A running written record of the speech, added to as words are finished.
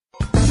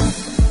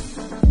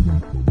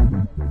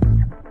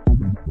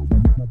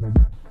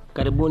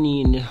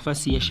Karibuni ni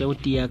nafasi ya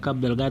Shauty ya Cabo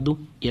Delgado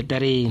ya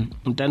tarehe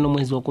 5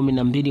 mwezi wa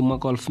 12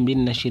 mwaka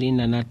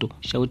 2023.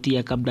 Shauty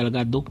ya Cabo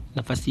Delgado,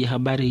 nafasi ya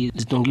habari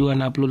zitungiwa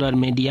na Plural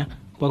Media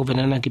kwa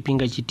kufanana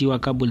kipinga chitiwa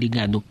Cabo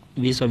Delgado.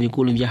 Viswa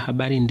vikulu vya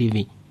habari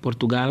ndivi: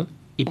 Portugal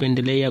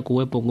ipendelea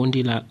kuwepo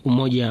kundi la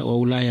Umoja wa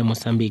Ulaya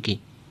Mosambiki.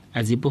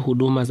 Azipo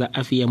huduma za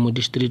afya mu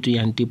distritu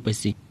ya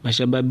Antipesi.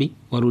 Mashababi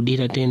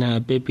warudira tena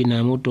pepi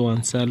na muto wa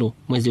Nsalo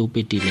mwezi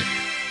upetile.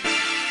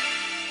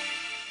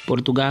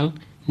 Portugal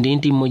ndi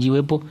inti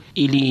mmojiwepo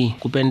ili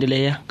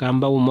kupendelea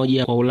kamba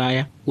Umoja wa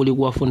Ulaya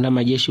ulikuwa funda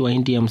majeshi wa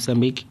inti ya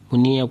Mosambiki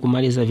unia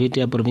kumaliza vita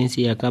ya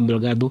provinsi ya Cabo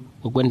Delgado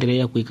kwa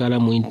kuendelea kuikala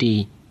mu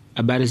inti.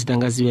 Habari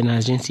zitangaziwe na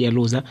agensi ya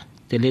Luza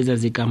teleza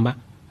zikamba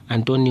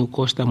Antonio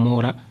Costa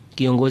Moura,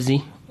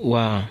 kiongozi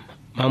wa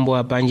mambo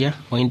wa panja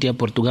wa inti ya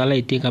Portugal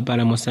itika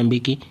para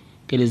Mosambiki,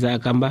 keleza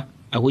kamba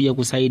akuja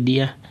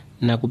kusaidia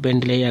na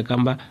kupendelea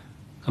kamba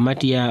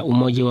kamati ya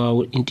Umoja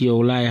wa inti ya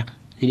Ulaya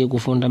ili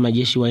kufunda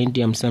majeshi wa inti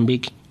ya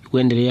Mosambiki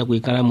kuendelea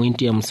kuikala mu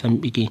inti ya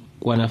Mosambiki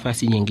kwa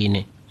nafasi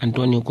nyingine.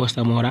 Antonio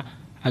Costa Moura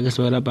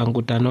akiswala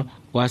pankutano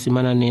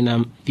wasimana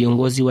na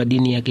viongozi wa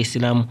dini ya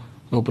Kiislamu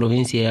mu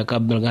provinsia ya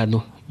Cabo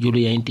Delgado juu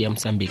ya inti ya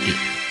Mosambiki.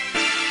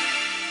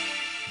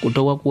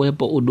 Kutoka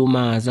kuwepo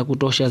huduma za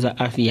kutosha za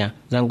afya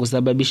za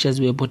kusababisha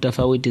ziwepo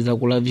tofauti za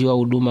kulaviwa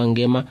huduma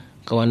ngema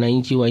kwa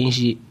wananchi wa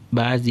inchi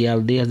baadhi ya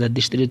aldea za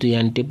distritu ya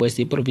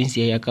Antipesi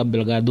provinsia ya Cabo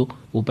Delgado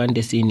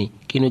upande sini.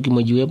 Kinu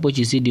kimojiwepo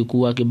chisidi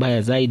kuwa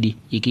kibaya zaidi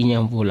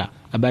ikinya mvula.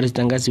 Habari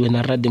zitangaziwe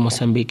na Radio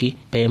Mosambiki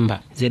Pemba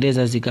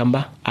zeleza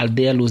zikamba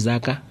aldea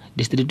Luzaka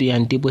distritu ya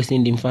Antipesi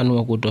ndi mfano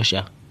wa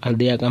kutosha.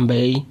 Aldea kamba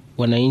hii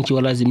wananchi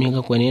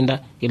walazimika kuenenda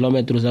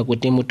kilometri za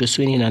kutimu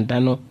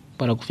 95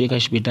 para kufika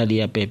hospitali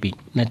ya Pepi.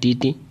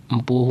 Natiti,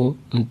 Mpuhu,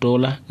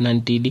 Ntola na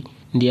Ntili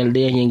ndi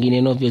aldea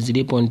nyingine novyo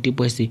zilipo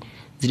Antipesi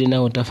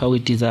zilina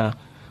utafauti za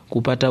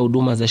kupata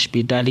huduma za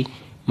hospitali,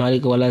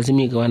 malika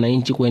walazimika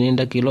wananchi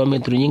kuenenda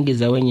kilometri nyingi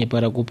za wenye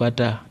para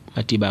kupata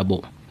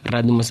matibabu.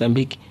 Radio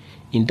Mosambiki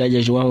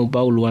intaja João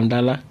Paulo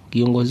Wandala,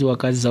 kiongozi wa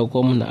kazi za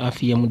ukomu na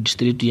afya mu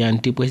distritu ya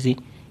Antipesi,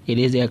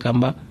 eleze ya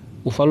kamba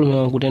ufalume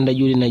wa kutenda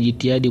juli na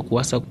jitihadi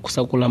kuwasa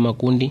kusakula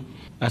makundi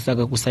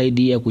asaka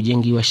kusaidia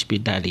kujengiwa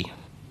hospitali.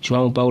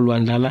 João Paulo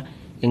Wandala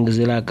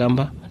engezela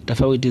kamba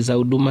tofauti za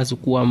huduma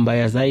zikuwa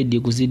mbaya zaidi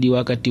kuzidi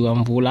wakati wa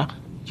mvula,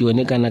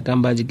 kionekana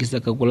kamba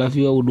zikisaka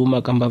kulaviwa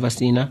huduma kamba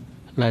vasina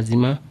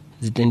lazima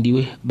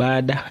zitendiwe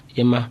baada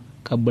ya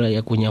kabla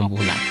ya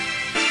kunyambula.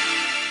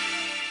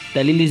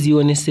 Dalili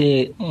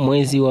zionese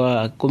mwezi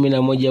wa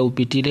 11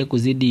 upitile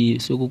kuzidi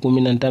siku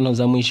 15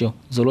 za mwisho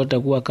zolota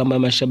kuwa kama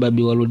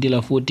mashababi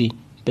waludila futi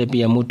pepi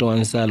ya muto wa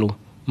Nsalu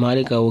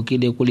malika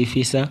ukide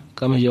kulifisa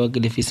kama vya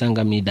wakilifisa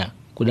ngamida.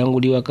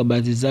 Kudanguliwa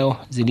kabazi zao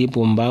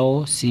zilipo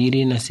mbao,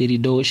 siri na siri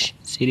dosh,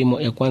 siri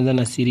ya kwanza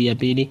na siri ya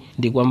pili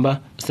ndi kwamba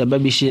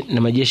sababishi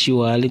na majeshi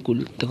wale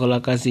kutekola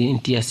kazi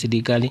inti ya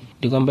serikali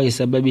ndi kwamba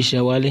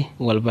isababisha wale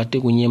walipate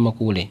kunyema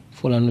kule.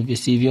 Fulano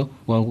visivyo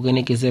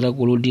wangukene kezera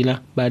kuludila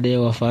baada ya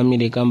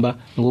wafamili kamba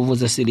nguvu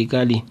za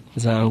serikali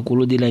za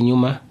kuludila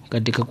nyuma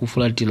katika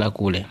kufulatila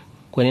kule.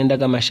 Kwenenda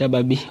kama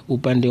shababi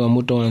upande wa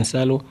muto wa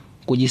Nsalo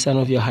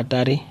kujisano vya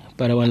hatari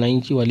para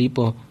wananchi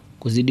walipo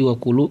kuzidi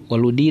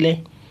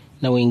waludile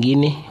na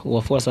wengine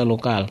wa forsa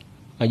lokal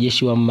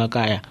majeshi wa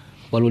Makaya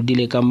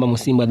waludile kamba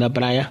Musimba da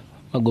Praia,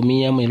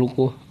 Magomia,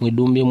 Meluku,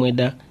 Mwidumbi,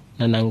 Mweda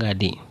na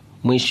Nangadi.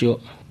 Mwisho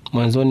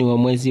mwanzoni wa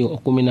mwezi wa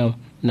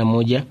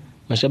 11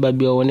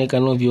 mashababi waoneka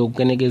novyo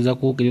kukenekeza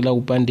kukilila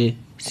upande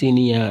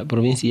sini ya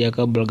provinsi ya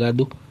Cabo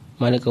Delgado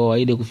malika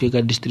waide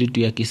kufika distritu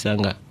ya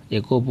Kisanga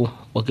Yakopo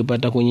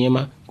wakipata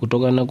kunyema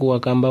kutoka na kuwa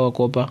kamba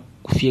wakopa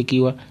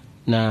kufyekiwa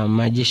na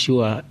majeshi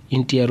wa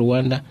inti ya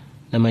Rwanda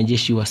na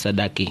majeshi wa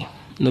Sadaki.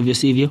 Novyo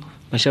sivyo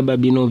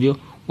mashababi novyo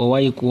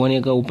wawai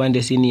kuoneka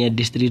upande sini ya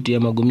distritu ya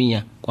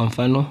Magomia. Kwa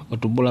mfano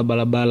watubula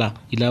balabala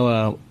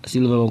ilawa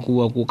silva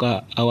wakuwa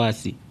kuka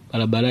awasi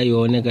balabala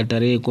yuoneka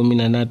tarehe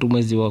 13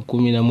 mwezi wa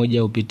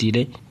 11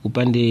 upitile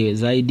upande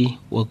zaidi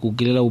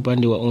wakukilela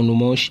upande wa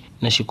Onumosh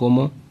na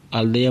Shikomo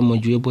aldea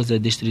mojuwepo za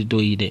distritu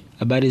ile.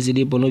 Habari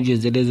zilipo novyo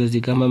zeleza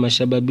zikama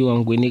mashababi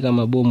wangwenika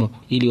mabomu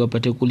ili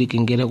wapate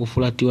kulikengera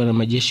kufulatiwa na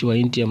majeshi wa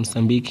inti ya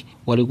Mosambiki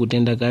wali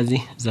kutenda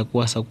kazi za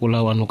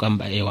kuwasakula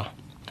wanukamba ewa.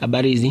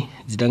 Habari hizi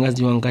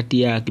zitangaziwa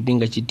ngati ya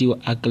kipinga chitiwa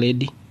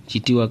Akledi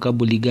chitiwa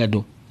Cabo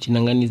Delgado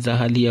chinangani za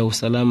hali ya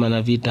usalama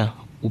na vita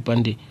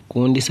upande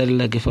kuundi sali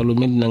la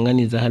kifalumeli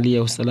nangani za hali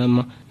ya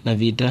usalama na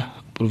vita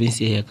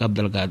provinsia ya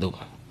Cabo Delgado.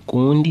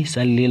 Kuundi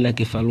sali la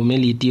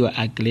kifalumeli itiwa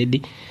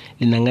Akledi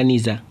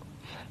linanganiza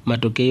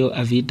matokeo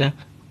avita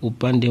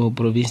upande mu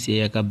provinsia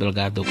ya Cabo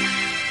Delgado.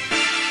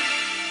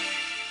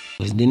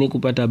 Usidini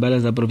kupata habari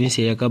za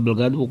provinsia ya Cabo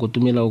Delgado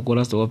kutumila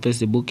ukurasa wa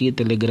Facebook,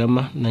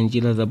 Telegrama na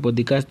njila za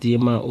podcast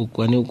yema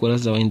ukwani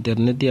ukurasa wa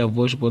internet ya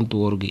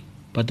voice.org.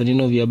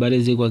 Patanino vya habari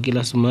ziko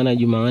kila sumana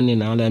Jumaane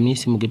na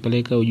Alhamisi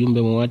mkipeleka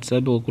ujumbe mu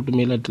WhatsApp kwa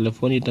kutumila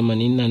telefoni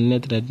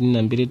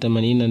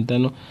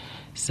 843285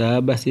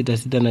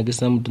 766 na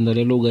kisa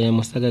mtundale lugha ya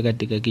Mosaka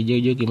katika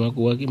kijojo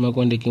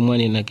Kimakonde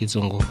Kimwani na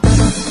Kizungu.